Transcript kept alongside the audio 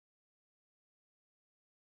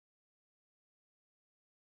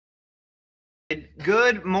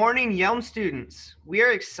Good morning, Yelm students. We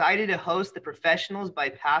are excited to host the Professionals by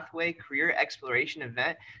Pathway Career Exploration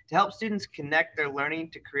event to help students connect their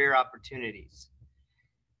learning to career opportunities.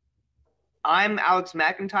 I'm Alex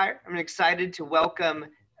McIntire. I'm excited to welcome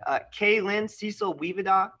Cailen Cecil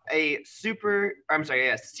Wevodau, a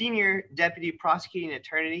senior deputy prosecuting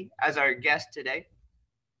attorney, as our guest today.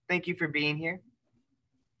 Thank you for being here.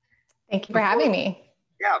 Thank you for having me.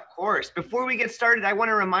 Yeah, of course. Before we get started, I want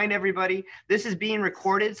to remind everybody this is being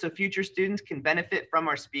recorded so future students can benefit from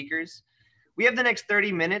our speakers. We have the next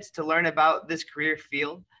 30 minutes to learn about this career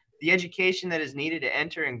field, the education that is needed to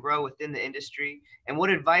enter and grow within the industry, and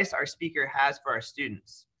what advice our speaker has for our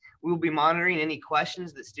students. We will be monitoring any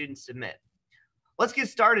questions that students submit. Let's get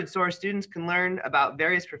started so our students can learn about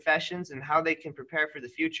various professions and how they can prepare for the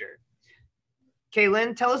future.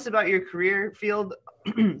 Cailen, tell us about your career field.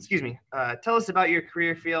 Excuse me. Tell us about your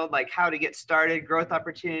career field, like how to get started, growth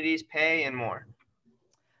opportunities, pay, and more.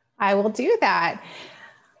 I will do that.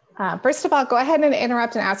 First of all, go ahead and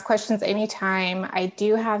interrupt and ask questions anytime. I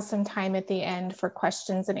do have some time at the end for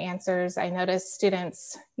questions and answers. I notice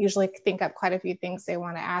students usually think up quite a few things they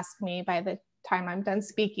want to ask me by the time I'm done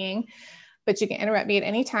speaking, but you can interrupt me at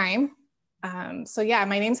any time. So yeah,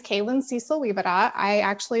 my name's Cailen Cecil Wevodau. I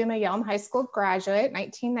actually am a Yelm High School graduate,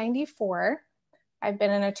 1994. I've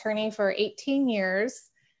been an attorney for 18 years,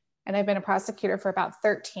 and I've been a prosecutor for about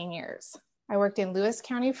 13 years. I worked in Lewis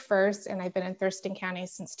County first, and I've been in Thurston County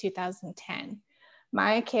since 2010.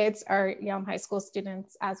 My kids are Yelm High School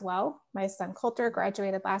students as well. My son Coulter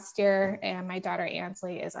graduated last year, and my daughter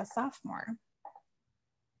Ansley is a sophomore.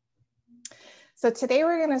 So today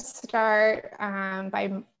we're gonna start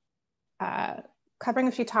by covering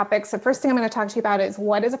a few topics. The first thing I'm going to talk to you about is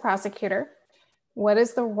what is a prosecutor? What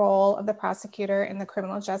is the role of the prosecutor in the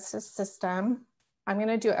criminal justice system? I'm going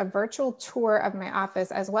to do a virtual tour of my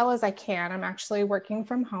office as well as I can. I'm actually working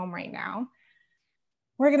from home right now.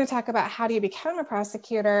 We're going to talk about how do you become a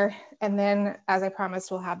prosecutor? And then, as I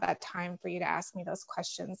promised, we'll have that time for you to ask me those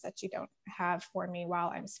questions that you don't have for me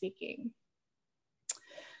while I'm speaking.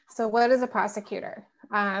 So what is a prosecutor?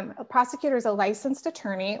 A prosecutor is a licensed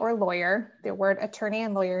attorney or lawyer. The word attorney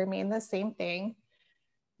and lawyer mean the same thing.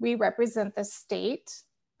 We represent the state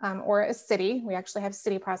or a city. We actually have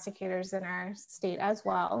city prosecutors in our state as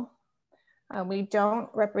well. We don't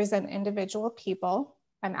represent individual people.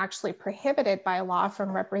 I'm actually prohibited by law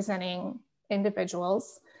from representing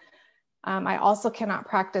individuals. I also cannot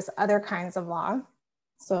practice other kinds of law.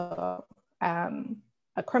 So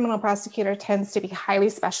a criminal prosecutor tends to be highly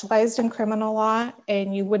specialized in criminal law,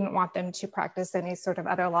 and you wouldn't want them to practice any sort of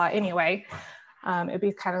other law anyway. It'd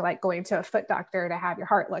be kind of like going to a foot doctor to have your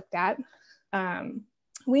heart looked at.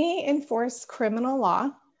 We enforce criminal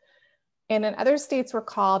law, and in other states we're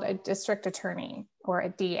called a district attorney or a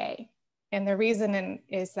DA. And the reason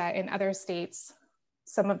is that in other states,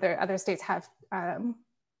 some of the other states have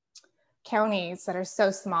counties that are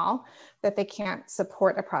so small that they can't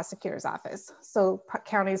support a prosecutor's office. So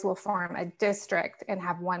counties will form a district and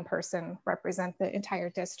have one person represent the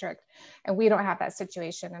entire district. And we don't have that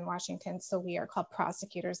situation in Washington. So we are called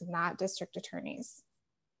prosecutors, not district attorneys.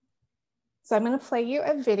 So I'm going to play you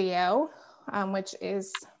a video, which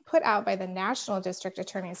is put out by the National District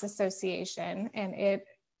Attorneys Association. And it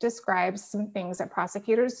describes some things that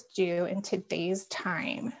prosecutors do in today's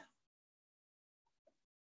time.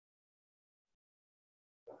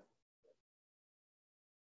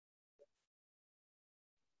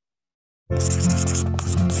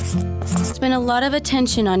 There's been a lot of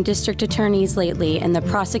attention on district attorneys lately and the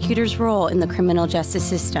prosecutor's role in the criminal justice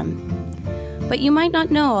system. But you might not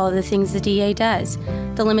know all the things the DA does,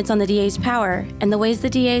 the limits on the DA's power, and the ways the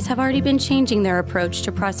DAs have already been changing their approach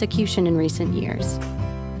to prosecution in recent years.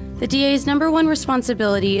 The DA's #1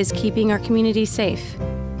 responsibility is keeping our community safe.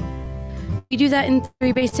 We do that in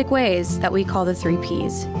 3 basic ways that we call the 3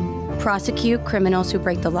 Ps. Prosecute criminals who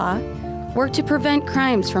break the law, work to prevent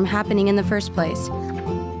crimes from happening in the first place,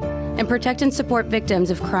 and protect and support victims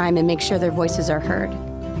of crime and make sure their voices are heard.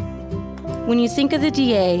 When you think of the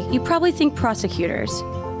DA, you probably think prosecutors.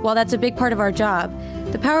 While that's a big part of our job,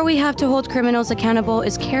 the power we have to hold criminals accountable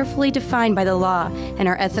is carefully defined by the law and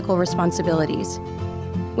our ethical responsibilities.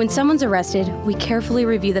 When someone's arrested, we carefully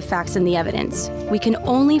review the facts and the evidence. We can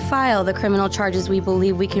only file the criminal charges we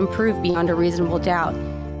believe we can prove beyond a reasonable doubt.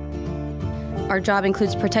 Our job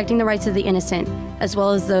includes protecting the rights of the innocent, as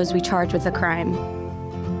well as those we charge with a crime.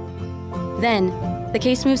 Then, the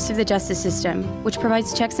case moves through the justice system, which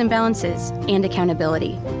provides checks and balances and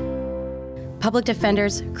accountability. Public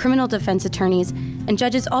defenders, criminal defense attorneys, and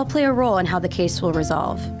judges all play a role in how the case will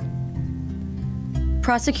resolve.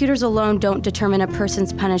 Prosecutors alone don't determine a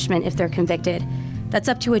person's punishment if they're convicted. That's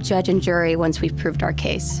up to a judge and jury once we've proved our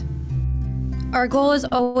case. Our goal is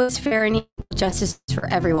always fair and equal justice for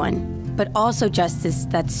everyone, but also justice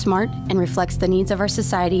that's smart and reflects the needs of our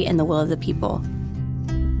society and the will of the people.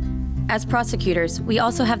 As prosecutors, we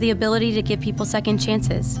also have the ability to give people second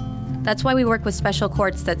chances. That's why we work with special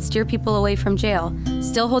courts that steer people away from jail,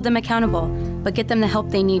 still hold them accountable, but get them the help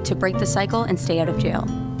they need to break the cycle and stay out of jail.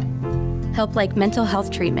 Help like mental health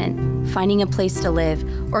treatment, finding a place to live,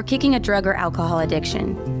 or kicking a drug or alcohol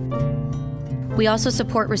addiction. We also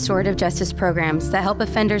support restorative justice programs that help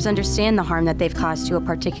offenders understand the harm that they've caused to a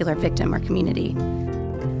particular victim or community.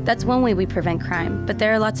 That's one way we prevent crime, but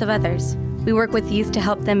there are lots of others. We work with youth to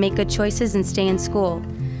help them make good choices and stay in school.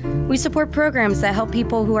 We support programs that help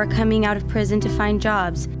people who are coming out of prison to find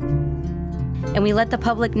jobs. And we let the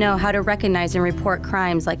public know how to recognize and report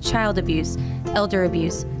crimes like child abuse, elder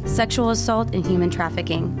abuse, sexual assault, and human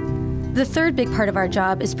trafficking. The third big part of our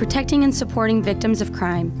job is protecting and supporting victims of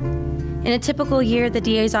crime. In a typical year, the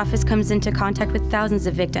DA's office comes into contact with thousands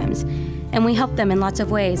of victims, and we help them in lots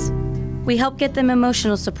of ways. We help get them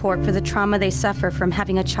emotional support for the trauma they suffer from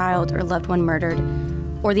having a child or loved one murdered,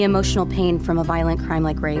 or the emotional pain from a violent crime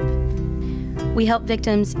like rape. We help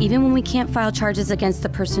victims even when we can't file charges against the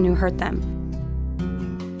person who hurt them.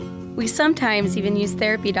 We sometimes even use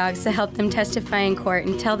therapy dogs to help them testify in court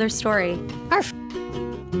and tell their story.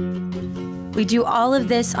 We do all of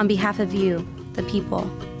this on behalf of you, the people.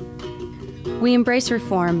 We embrace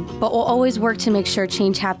reform, but we'll always work to make sure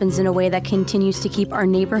change happens in a way that continues to keep our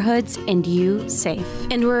neighborhoods and you safe.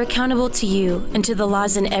 And we're accountable to you and to the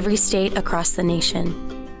laws in every state across the nation.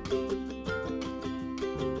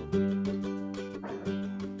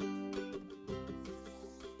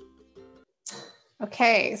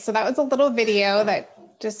 Okay, so that was a little video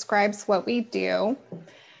that describes what we do.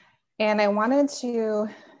 And I wanted to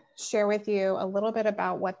share with you a little bit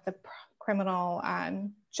about what the criminal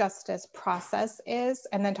justice process is,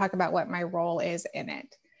 and then talk about what my role is in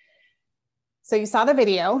it. So you saw the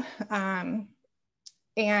video, and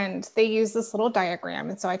they use this little diagram.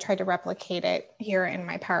 And so I tried to replicate it here in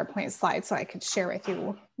my PowerPoint slide so I could share with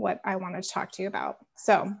you what I wanted to talk to you about.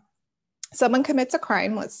 So someone commits a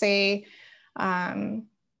crime, let's say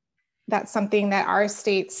that's something that our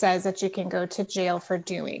state says that you can go to jail for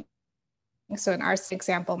doing. So in our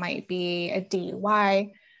example might be a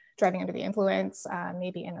DUI, driving under the influence,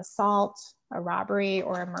 maybe an assault, a robbery,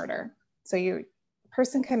 or a murder. So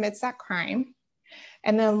person commits that crime,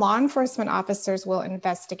 and then law enforcement officers will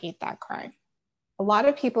investigate that crime. A lot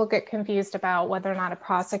of people get confused about whether or not a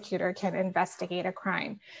prosecutor can investigate a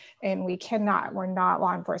crime, and we cannot. We're not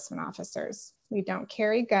law enforcement officers. We don't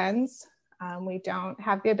carry guns. We don't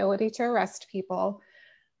have the ability to arrest people.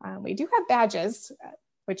 We do have badges,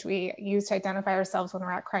 which we use to identify ourselves when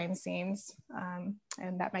we're at crime scenes,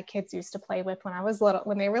 and that my kids used to play with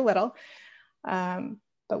when they were little.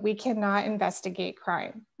 But we cannot investigate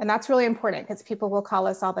crime. And that's really important because people will call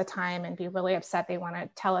us all the time and be really upset. They want to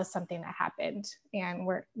tell us something that happened, and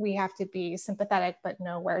we have to be sympathetic, but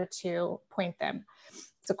know where to point them.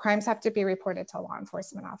 So crimes have to be reported to law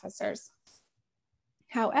enforcement officers.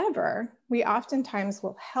 However, we oftentimes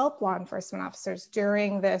will help law enforcement officers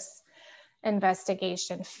during this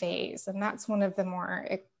investigation phase. And that's one of the more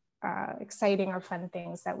exciting or fun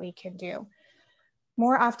things that we can do.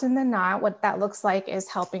 More often than not, what that looks like is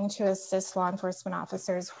helping to assist law enforcement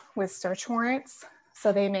officers with search warrants.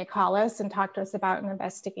 So they may call us and talk to us about an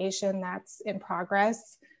investigation that's in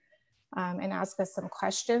progress, and ask us some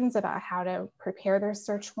questions about how to prepare their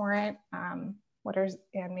search warrant, and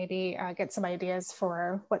maybe get some ideas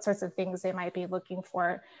for what sorts of things they might be looking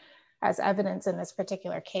for as evidence in this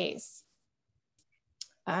particular case.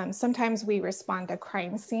 Sometimes we respond to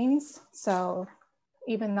crime scenes. So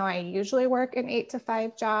even though I usually work an 8 to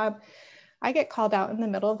 5 job, I get called out in the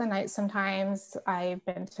middle of the night sometimes. I've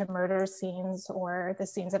been to murder scenes or the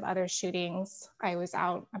scenes of other shootings. I was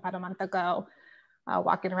out about a month ago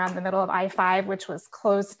walking around the middle of I-5, which was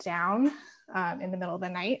closed down in the middle of the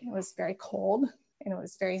night. It was very cold and it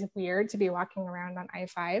was very weird to be walking around on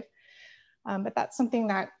I-5. But that's something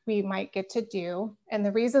that we might get to do. And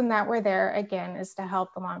the reason that we're there, again, is to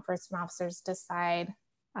help the law enforcement officers decide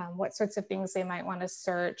what sorts of things they might want to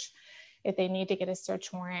search. If they need to get a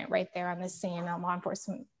search warrant right there on the scene, law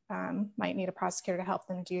enforcement might need a prosecutor to help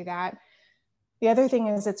them do that. The other thing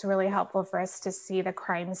is it's really helpful for us to see the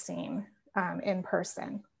crime scene in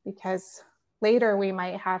person, because later we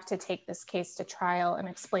might have to take this case to trial and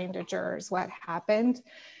explain to jurors what happened.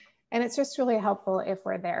 And it's just really helpful if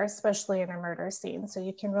we're there, especially in a murder scene. So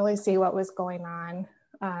you can really see what was going on,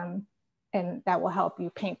 and that will help you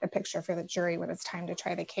paint the picture for the jury when it's time to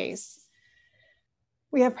try the case.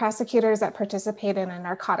 We have prosecutors that participate in a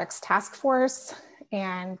narcotics task force,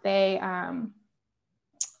 and their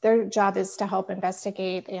job is to help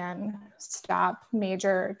investigate and stop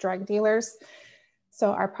major drug dealers.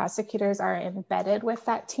 So our prosecutors are embedded with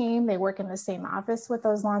that team. They work in the same office with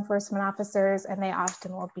those law enforcement officers, and they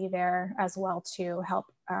often will be there as well to help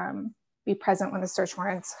be present when the search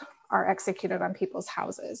warrants are executed on people's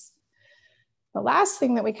houses. The last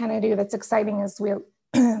thing that we kind of do that's exciting is we'll,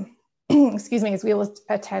 excuse me, is we will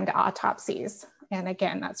attend autopsies. And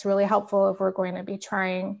again, that's really helpful if we're going to be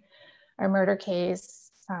trying a murder case,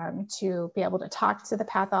 to be able to talk to the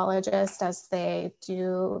pathologist as they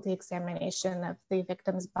do the examination of the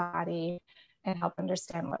victim's body and help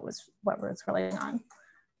understand what was really going on.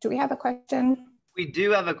 Do we have a question? We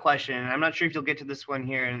do have a question. I'm not sure if you'll get to this one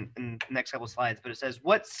here in the next couple of slides, but it says,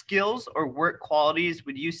 what skills or work qualities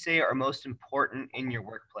would you say are most important in your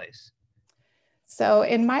workplace? So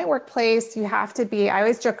in my workplace, you have to be, I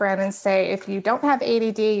always joke around and say, if you don't have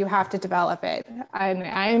ADD, you have to develop it. And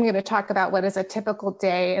I'm going to talk about what is a typical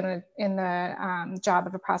day in the job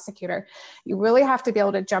of a prosecutor. You really have to be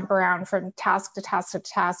able to jump around from task to task to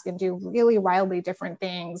task and do really wildly different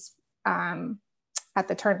things at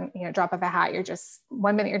the drop of a hat. You're just,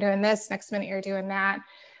 1 minute you're doing this, next minute you're doing that.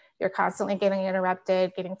 You're constantly getting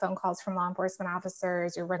interrupted, getting phone calls from law enforcement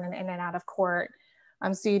officers. You're running in and out of court.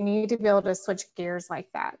 So you need to be able to switch gears like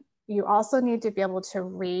that. You also need to be able to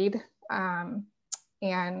read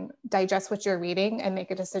and digest what you're reading and make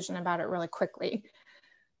a decision about it really quickly.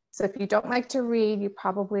 So if you don't like to read, you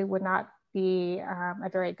probably would not be a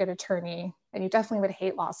very good attorney, and you definitely would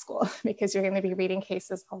hate law school because you're going to be reading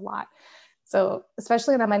cases a lot. So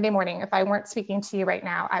especially on a Monday morning, if I weren't speaking to you right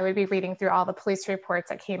now, I would be reading through all the police reports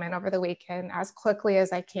that came in over the weekend as quickly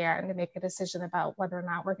as I can to make a decision about whether or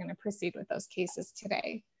not we're going to proceed with those cases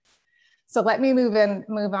today. So let me move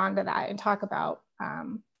on to that and talk about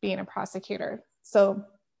being a prosecutor. So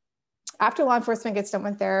after law enforcement gets done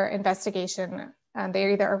with their investigation,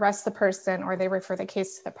 they either arrest the person or they refer the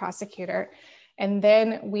case to the prosecutor. And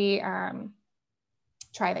then we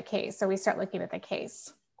try the case. So we start looking at the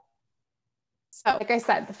case. So like I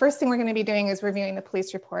said, the first thing we're going to be doing is reviewing the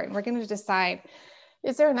police report, and we're going to decide,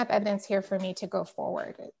 is there enough evidence here for me to go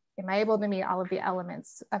forward? Am I able to meet all of the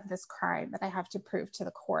elements of this crime that I have to prove to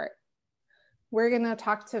the court? We're going to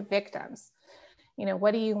talk to victims. You know,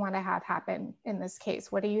 what do you want to have happen in this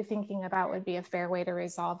case? What are you thinking about would be a fair way to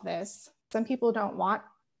resolve this? Some people don't want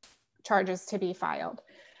charges to be filed,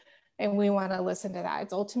 and we want to listen to that.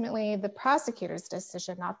 It's ultimately the prosecutor's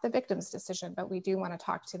decision, not the victim's decision, but we do want to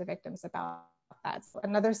talk to the victims about that. So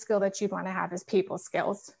another skill that you'd want to have is people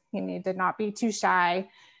skills. You need to not be too shy,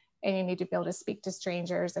 and you need to be able to speak to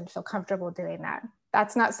strangers and feel comfortable doing that.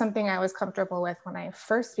 That's not something I was comfortable with when I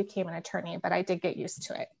first became an attorney, but I did get used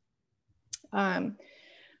to it.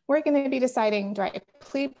 We're going to be deciding, do I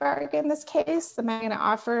plead bargain this case? Am I going to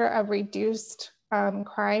offer a reduced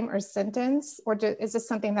crime or sentence, or is this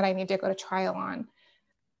something that I need to go to trial on?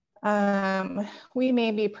 We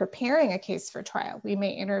may be preparing a case for trial. We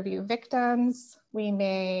may interview victims. We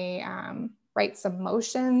may write some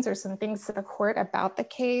motions or some things to the court about the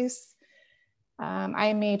case.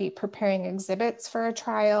 I may be preparing exhibits for a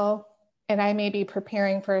trial, and I may be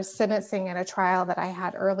preparing for sentencing in a trial that I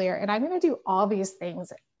had earlier. And I'm going to do all these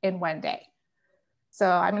things in one day. So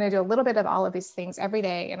I'm going to do a little bit of all of these things every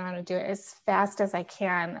day, and I'm going to do it as fast as I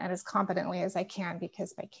can and as competently as I can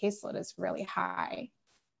because my caseload is really high.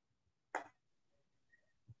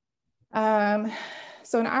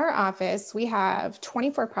 So in our office, we have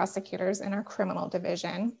 24 prosecutors in our criminal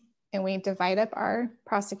division, and we divide up our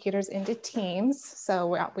prosecutors into teams.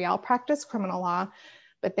 So we all practice criminal law,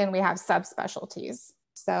 but then we have subspecialties.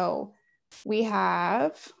 So we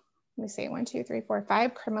have, let me see, 1, 2, 3, 4,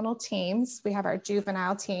 5 criminal teams. We have our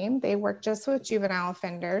juvenile team. They work just with juvenile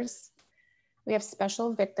offenders. We have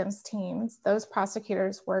special victims teams. Those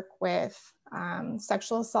prosecutors work with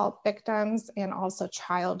sexual assault victims and also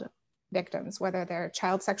child victims, whether they're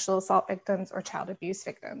child sexual assault victims or child abuse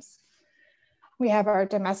victims. We have our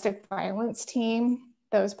domestic violence team.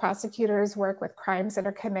 Those prosecutors work with crimes that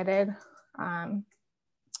are committed by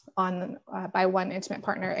one intimate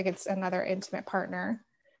partner against another intimate partner.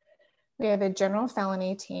 We have a general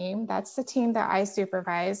felony team. That's the team that I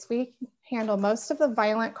supervise. We handle most of the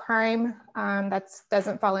violent crime that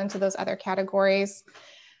doesn't fall into those other categories,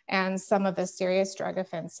 and some of the serious drug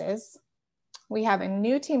offenses. We have a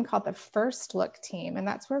new team called the First Look team, and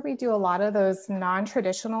that's where we do a lot of those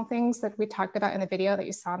non-traditional things that we talked about in the video that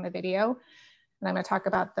you saw in the video. And I'm going to talk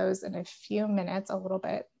about those in a few minutes a little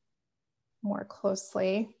bit more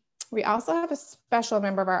closely. We also have a special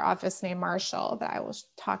member of our office named Marshall that I will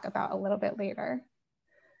talk about a little bit later.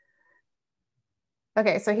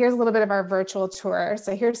 Okay, so here's a little bit of our virtual tour.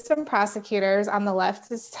 So here's some prosecutors. On the left,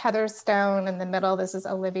 this is Heather Stone. In the middle, this is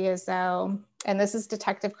Olivia Zoe. And this is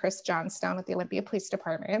Detective Chris Johnstone with the Olympia Police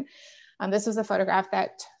Department. This was a photograph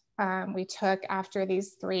that we took after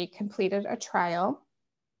these three completed a trial.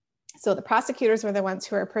 So the prosecutors were the ones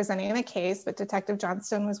who were presenting the case, but Detective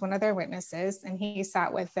Johnstone was one of their witnesses, and he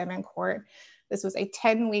sat with them in court. This was a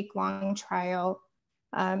 10-week-long trial.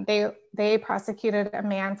 They prosecuted a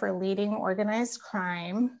man for leading organized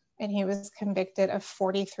crime, and he was convicted of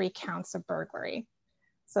 43 counts of burglary.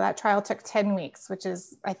 So that trial took 10 weeks, which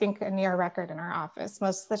is, I think, a near record in our office.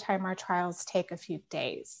 Most of the time, our trials take a few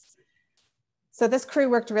days. So this crew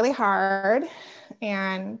worked really hard,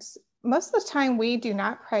 and most of the time we do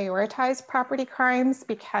not prioritize property crimes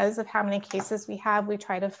because of how many cases we have. We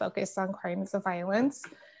try to focus on crimes of violence.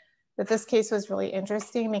 But this case was really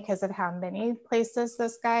interesting because of how many places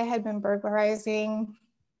this guy had been burglarizing.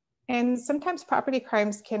 And sometimes property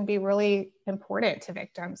crimes can be really important to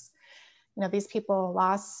victims. You know, these people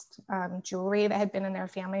lost jewelry that had been in their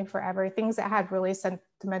family forever, things that had really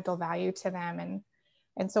sentimental value to them.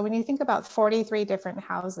 And so when you think about 43 different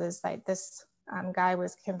houses that this guy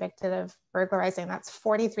was convicted of burglarizing, that's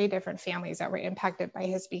 43 different families that were impacted by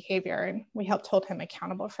his behavior. And we helped hold him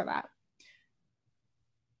accountable for that.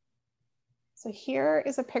 So here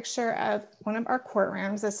is a picture of one of our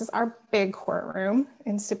courtrooms. This is our big courtroom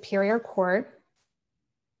in Superior Court.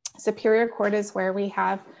 Superior Court is where we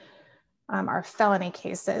have our felony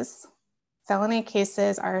cases. Felony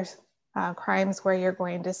cases are crimes where you're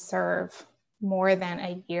going to serve more than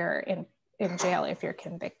a year in jail if you're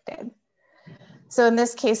convicted. So in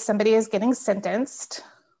this case, somebody is getting sentenced.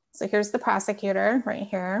 So here's the prosecutor right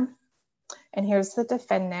here. And here's the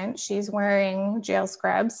defendant. She's wearing jail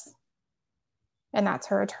scrubs, and that's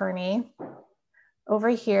her attorney. Over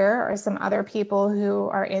here are some other people who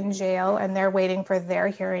are in jail, and they're waiting for their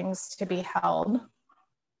hearings to be held.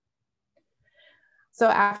 So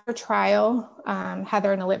after trial,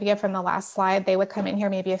 Heather and Olivia from the last slide, they would come in here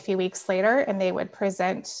maybe a few weeks later, and they would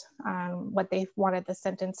present what they wanted the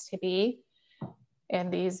sentence to be.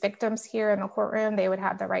 And these victims here in the courtroom, they would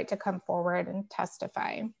have the right to come forward and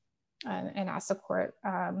testify and ask the court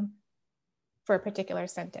for a particular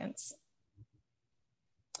sentence.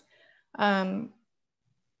 Going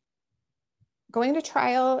to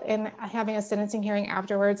trial and having a sentencing hearing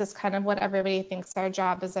afterwards is kind of what everybody thinks our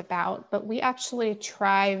job is about, but we actually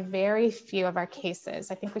try very few of our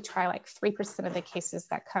cases. I think we try like 3% of the cases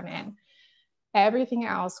that come in. Everything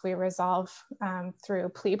else we resolve through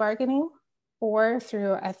plea bargaining or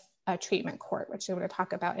through a treatment court, which we're going to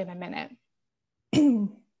talk about in a minute.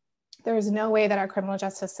 There is no way that our criminal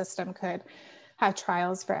justice system could have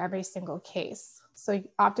trials for every single case. So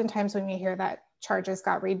oftentimes when you hear that charges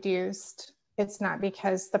got reduced, it's not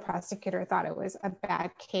because the prosecutor thought it was a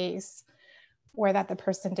bad case or that the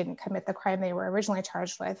person didn't commit the crime they were originally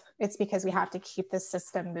charged with. It's because we have to keep the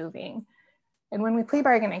system moving. And when we plea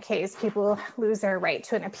bargain a case, people lose their right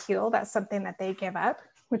to an appeal. That's something that they give up,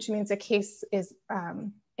 which means a case is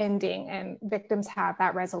ending and victims have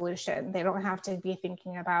that resolution. They don't have to be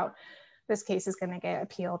thinking about this case is going to get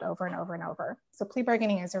appealed over and over and over. So plea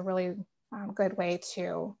bargaining is a really good way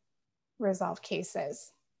to resolve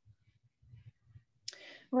cases.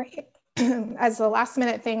 Right. As the last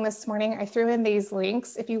minute thing this morning, I threw in these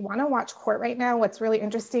links. If you want to watch court right now, what's really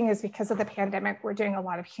interesting is because of the pandemic, we're doing a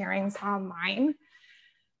lot of hearings online.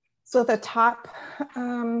 So the top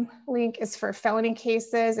link is for felony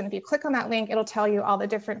cases. And if you click on that link, it'll tell you all the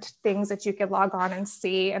different things that you could log on and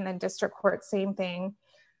see. And then district court, same thing.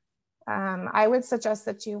 I would suggest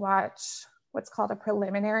that you watch what's called a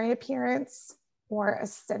preliminary appearance or a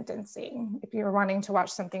sentencing. If you're wanting to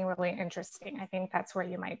watch something really interesting, I think that's where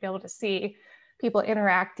you might be able to see people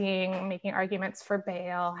interacting, making arguments for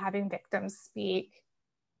bail, having victims speak.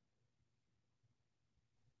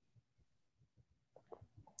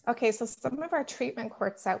 Okay, so some of our treatment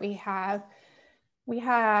courts that we have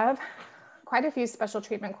quite a few special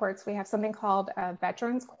treatment courts. We have something called a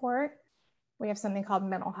veterans court. We have something called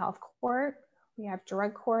mental health court. We have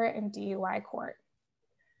drug court and DUI court.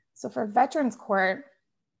 So for veterans court,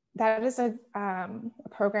 that is a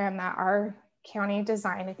program that our county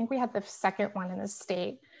designed. I think we had the second one in the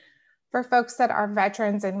state for folks that are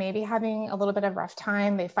veterans and maybe having a little bit of rough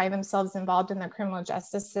time. They find themselves involved in the criminal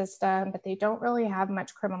justice system, but they don't really have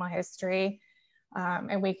much criminal history.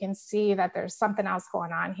 And we can see that there's something else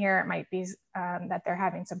going on here. It might be that they're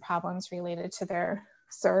having some problems related to their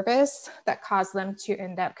service that caused them to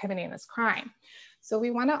end up committing this crime. So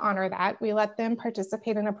we want to honor that. We let them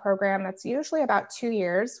participate in a program that's usually about 2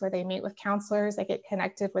 years where they meet with counselors, they get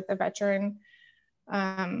connected with the veteran.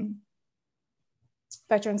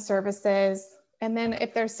 veteran services. And then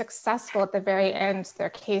if they're successful at the very end, their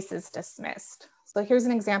case is dismissed. So here's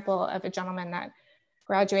an example of a gentleman that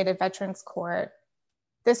graduated Veterans Court.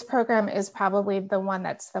 This program is probably the one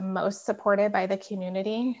that's the most supported by the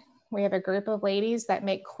community. We have a group of ladies that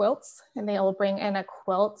make quilts, and they will bring in a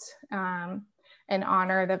quilt and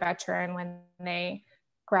honor the veteran when they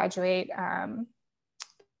graduate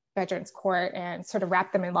Veterans Court, and sort of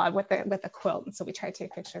wrap them in love with the quilt. And so we try to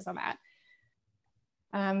take pictures of that.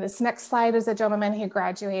 This next slide is a gentleman who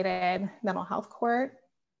graduated mental health court.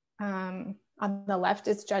 On the left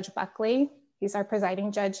is Judge Buckley. He's our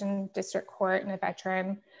presiding judge in district court and a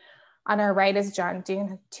veteran. On our right is John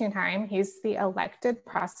Thunheim. He's the elected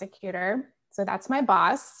prosecutor. So that's my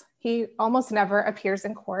boss. He almost never appears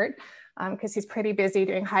in court because he's pretty busy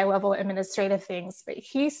doing high-level administrative things, but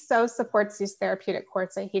he so supports these therapeutic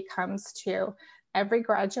courts that he comes to every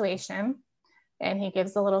graduation, and he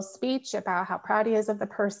gives a little speech about how proud he is of the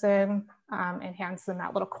person, and hands them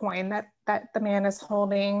that little coin that the man is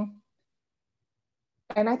holding.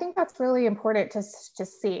 And I think that's really important to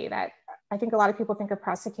see that. I think a lot of people think of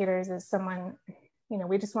prosecutors as someone, you know,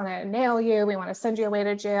 we just want to nail you, we want to send you away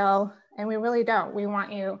to jail, and we really don't. We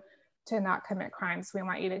want you to not commit crimes. We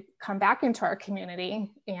want you to come back into our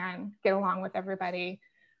community and get along with everybody.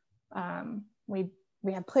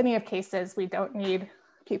 We have plenty of cases. We don't need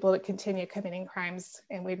people to continue committing crimes,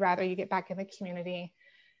 and we'd rather you get back in the community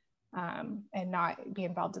and not be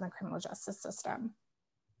involved in the criminal justice system.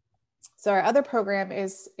 So our other program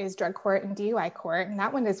is drug court and DUI court, and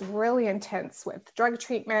that one is really intense with drug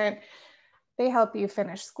treatment. They help you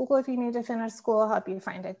finish school if you need to finish school, help you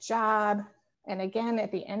find a job. And again,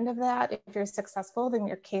 at the end of that, if you're successful, then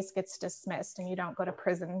your case gets dismissed and you don't go to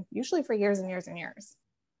prison, usually for years and years and years.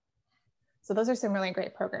 So those are some really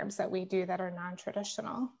great programs that we do that are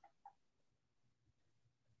non-traditional.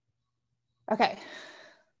 Okay,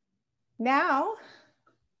 now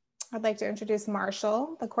I'd like to introduce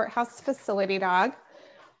Marshall, the courthouse facility dog.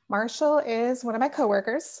 Marshall is one of my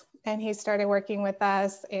coworkers, and he started working with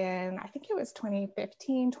us in, I think it was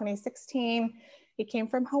 2015, 2016. He came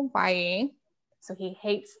from Hawaii, so he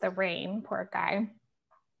hates the rain, poor guy.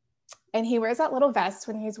 And he wears that little vest.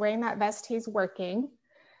 When he's wearing that vest, he's working.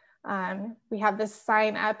 We have this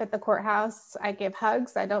sign up at the courthouse: I give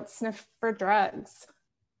hugs, I don't sniff for drugs.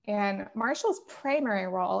 And Marshall's primary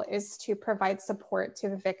role is to provide support to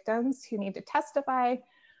the victims who need to testify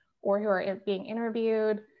or who are being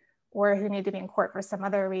interviewed or who need to be in court for some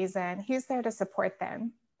other reason. He's there to support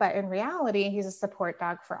them. But in reality, he's a support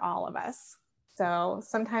dog for all of us. So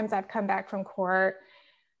sometimes I've come back from court,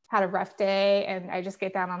 had a rough day, and I just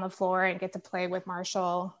get down on the floor and get to play with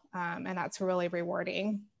Marshall. And that's really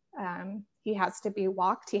rewarding. He has to be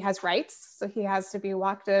walked. He has rights. So he has to be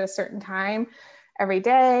walked at a certain time every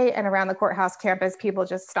day, and around the courthouse campus, people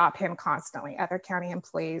just stop him constantly, other county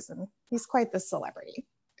employees, and he's quite the celebrity.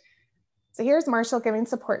 So here's Marshall giving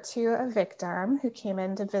support to a victim who came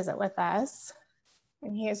in to visit with us.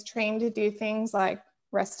 And he is trained to do things like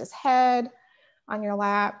rest his head on your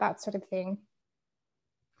lap, that sort of thing.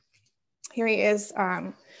 Here he is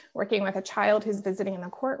working with a child who's visiting in the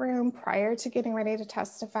courtroom prior to getting ready to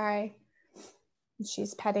testify.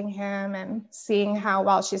 She's petting him and seeing how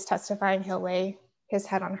while she's testifying, he'll lay his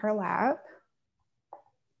head on her lap.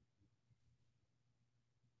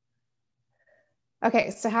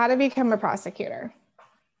 Okay, so how to become a prosecutor,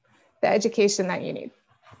 the education that you need.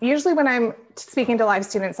 Usually when I'm speaking to live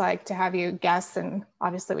students, I like to have you guess, and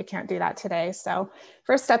obviously we can't do that today. So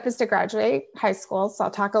first step is to graduate high school. So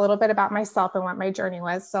I'll talk a little bit about myself and what my journey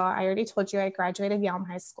was. So I already told you I graduated Yelm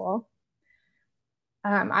High School.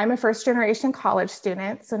 I'm a first generation college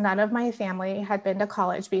student, so none of my family had been to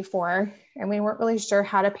college before, and we weren't really sure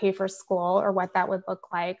how to pay for school or what that would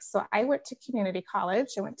look like. So I went to community college.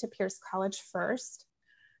 I went to Pierce College first.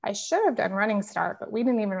 I should have done Running Start, but we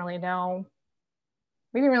didn't even really know.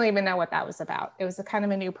 We didn't really even know what that was about. It was a kind of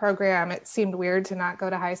a new program. It seemed weird to not go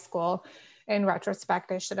to high school. In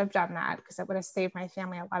retrospect, I should have done that because it would have saved my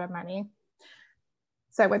family a lot of money.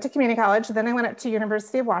 So I went to community college, then I went up to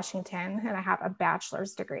University of Washington, and I have a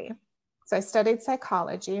bachelor's degree. So I studied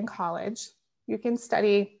psychology in college. You can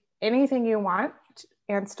study anything you want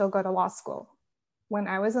and still go to law school. When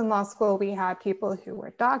I was in law school, we had people who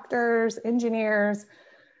were doctors, engineers,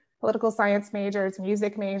 political science majors,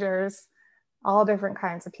 music majors, all different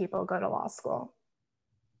kinds of people go to law school.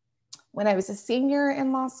 When I was a senior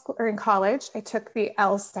in law school or in college, I took the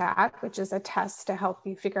LSAT, which is a test to help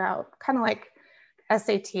you figure out, kind of like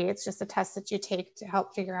SAT, it's just a test that you take to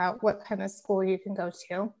help figure out what kind of school you can go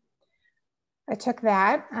to. I took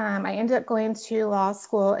that. I ended up going to law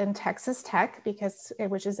school in Texas Tech,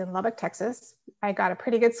 which is in Lubbock, Texas. I got a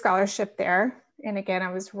pretty good scholarship there. And again,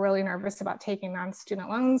 I was really nervous about taking on student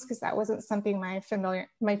loans because that wasn't something my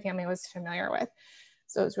family was familiar with.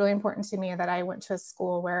 So it was really important to me that I went to a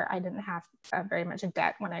school where I didn't have very much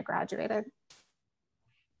debt when I graduated.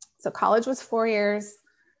 So college was 4 years,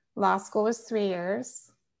 law school was 3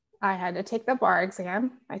 years. I had to take the bar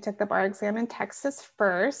exam. I took the bar exam in Texas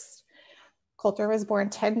first. Coulter was born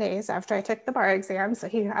 10 days after I took the bar exam. So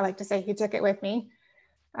I like to say he took it with me.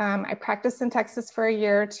 I practiced in Texas for a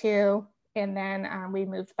year or two, and then we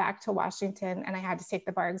moved back to Washington, and I had to take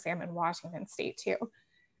the bar exam in Washington State too.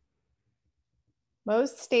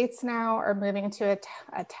 Most states now are moving to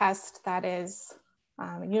a test that is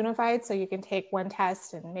unified, so you can take one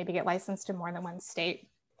test and maybe get licensed in more than one state.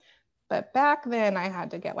 But back then I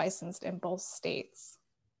had to get licensed in both states.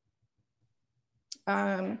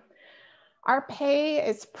 Our pay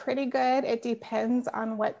is pretty good. It depends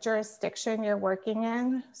on what jurisdiction you're working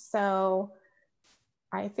in. So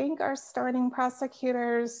I think our starting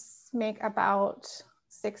prosecutors make about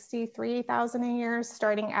 $63,000 a year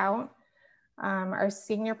starting out. Our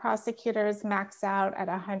senior prosecutors max out at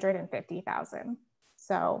 $150,000.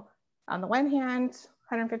 So on the one hand,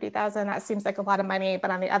 $150,000, that seems like a lot of money,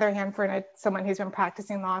 but on the other hand, for someone who's been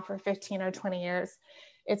practicing law for 15 or 20 years,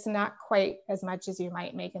 it's not quite as much as you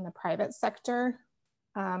might make in the private sector.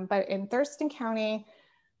 But in Thurston County,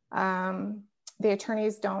 the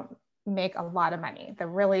attorneys don't make a lot of money. The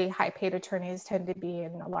really high paid attorneys tend to be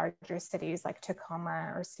in the larger cities like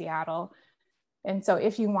Tacoma or Seattle. And so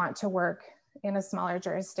if you want to work in a smaller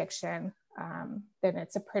jurisdiction, then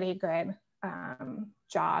it's a pretty good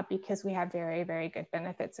job because we have very, very good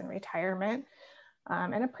benefits in retirement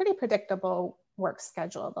and a pretty predictable work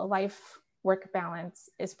schedule. The life-work balance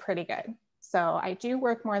is pretty good. So I do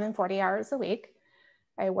work more than 40 hours a week.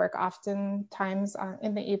 I work oftentimes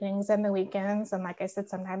in the evenings and the weekends, and like I said,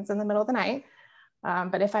 sometimes in the middle of the night.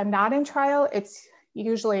 But if I'm not in trial, it's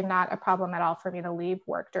usually not a problem at all for me to leave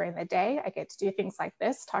work during the day. I get to do things like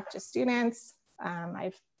this, talk to students.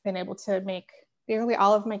 I've been able to make nearly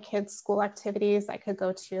all of my kids' school activities I could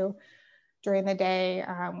go to during the day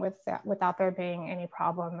without there being any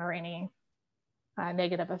problem or any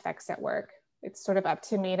negative effects at work. It's sort of up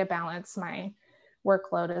to me to balance my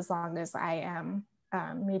workload as long as I am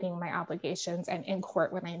meeting my obligations and in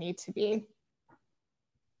court when I need to be.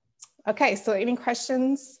 Okay, so any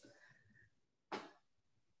questions?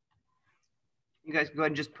 You guys go ahead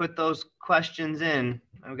and just put those questions in.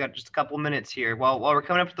 We've got just a couple minutes here. While we're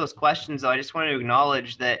coming up to those questions, though, I just wanted to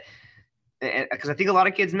acknowledge that, because I think a lot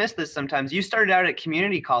of kids miss this sometimes. You started out at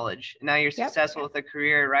community college, and now you're successful with a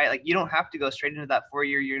career, right? Like you don't have to go straight into that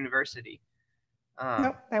 4-year university.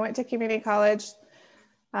 Nope, I went to community college.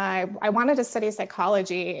 I wanted to study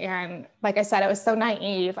psychology, and like I said, I was so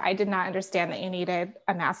naive. I did not understand that you needed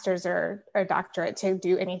a master's or a doctorate to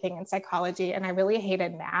do anything in psychology, and I really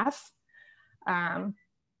hated math.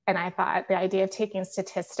 And I thought the idea of taking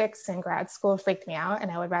statistics in grad school freaked me out,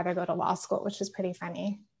 and I would rather go to law school, which was pretty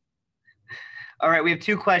funny. All right, we have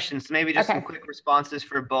 2 questions, so maybe just some quick responses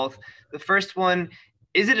for both. The first one,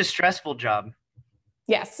 is it a stressful job?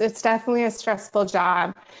 Yes, it's definitely a stressful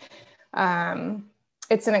job.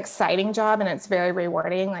 It's an exciting job and it's very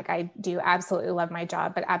rewarding. Like I do absolutely love my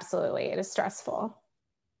job, but absolutely it is stressful.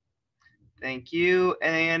 Thank you.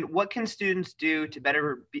 And what can students do to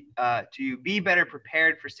be better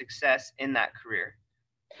prepared for success in that career?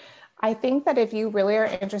 I think that if you really are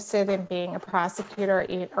interested in being a prosecutor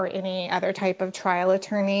or any other type of trial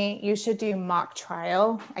attorney, you should do mock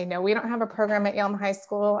trial. I know we don't have a program at Yelm High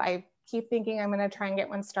School. I keep thinking I'm going to try and get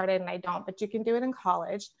one started and I don't, but you can do it in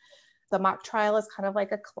college. The mock trial is kind of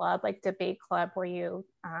like a club, like debate club, where you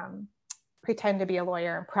pretend to be a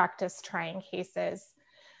lawyer and practice trying cases.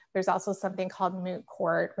 There's also something called moot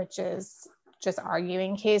court, which is just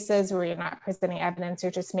arguing cases where you're not presenting evidence,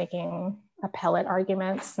 you're just making appellate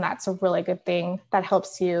arguments. And that's a really good thing that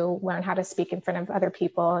helps you learn how to speak in front of other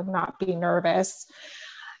people and not be nervous.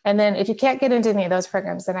 And then if you can't get into any of those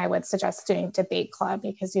programs, then I would suggest doing debate club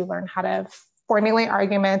because you learn how to formulate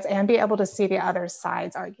arguments and be able to see the other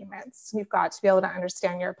side's arguments. You've got to be able to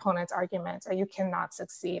understand your opponent's arguments or you cannot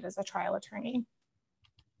succeed as a trial attorney.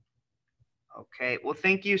 Okay, well,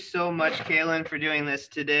 thank you so much, Cailen, for doing this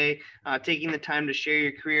today, taking the time to share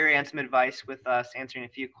your career and some advice with us, answering a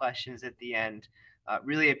few questions at the end.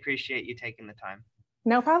 Really appreciate you taking the time.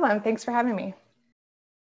 No problem. Thanks for having me.